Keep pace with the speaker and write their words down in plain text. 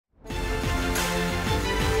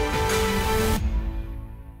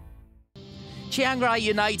Chiang Rai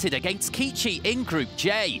United against Kichi in Group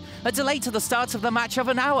J. A delay to the start of the match of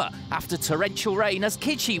an hour after torrential rain, as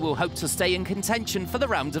Kichi will hope to stay in contention for the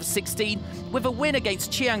round of 16 with a win against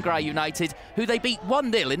Chiang Rai United, who they beat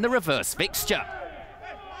 1-0 in the reverse fixture.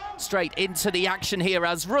 Straight into the action here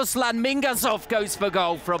as Ruslan Mingazov goes for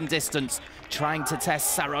goal from distance, trying to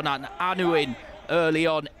test Saronan Anuin early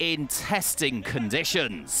on in testing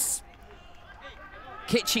conditions.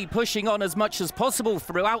 Kichi pushing on as much as possible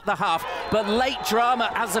throughout the half, but late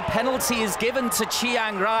drama as a penalty is given to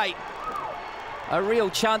Chiang Rai. A real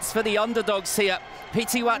chance for the underdogs here.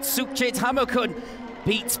 Pitiwat Sukjit Hamakun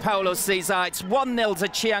beats Paulo Cesar. It's 1-0 to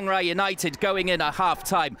Chiang Rai United going in at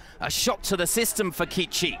half-time. A shock to the system for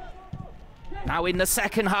Kichi. Now in the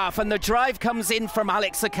second half, and the drive comes in from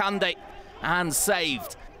Alex Akande and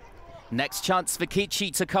saved. Next chance for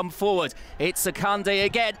Kichi to come forward. It's Akande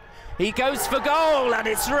again. He goes for goal, and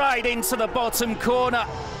it's right into the bottom corner.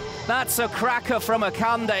 That's a cracker from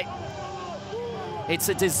Akande. It's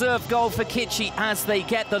a deserved goal for Kichi as they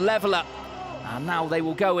get the leveller. And now they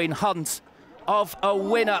will go in hunt of a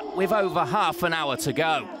winner with over half an hour to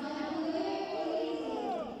go.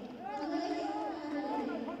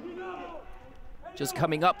 Just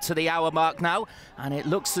coming up to the hour mark now, and it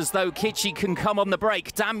looks as though Kichi can come on the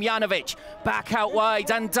break. Damjanovic back out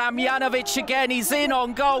wide, and Damjanovic again, he's in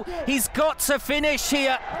on goal. He's got to finish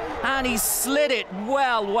here, and he slid it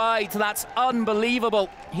well wide. That's unbelievable.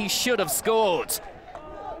 He should have scored.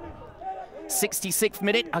 66th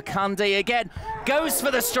minute, Akande again goes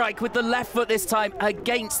for the strike with the left foot this time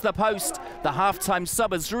against the post. The half-time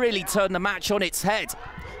sub has really turned the match on its head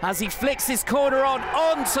as he flicks his corner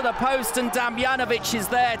onto the post, and Damjanovic is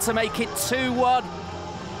there to make it 2-1.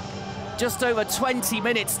 Just over 20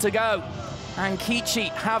 minutes to go, and Kichi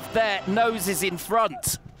have their noses in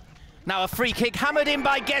front. Now a free kick hammered in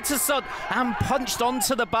by Getterson and punched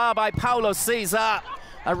onto the bar by Paulo Cesar.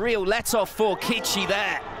 A real let-off for Kichi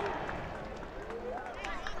there.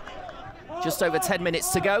 Just over 10 minutes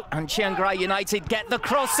to go, and Chiang Rai United get the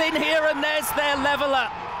cross in here, and there's their leveller.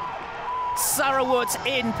 Sarawut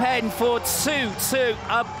in pen for 2-2,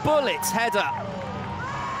 a bullet header.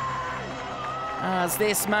 As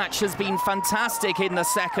this match has been fantastic in the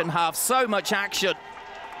second half, so much action.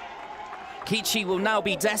 Kichi will now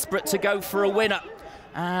be desperate to go for a winner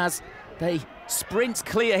as they sprint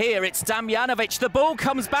clear here. It's Damjanovic, the ball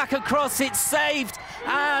comes back across, it's saved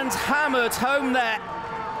and hammered home there.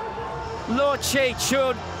 Loche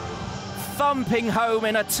Chun thumping home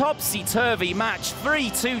in a topsy-turvy match,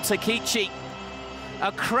 3-2 to Kichi.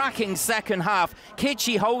 A cracking second half.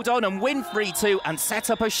 Kichi hold on and win 3-2 and set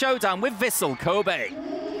up a showdown with Vissel Kobe.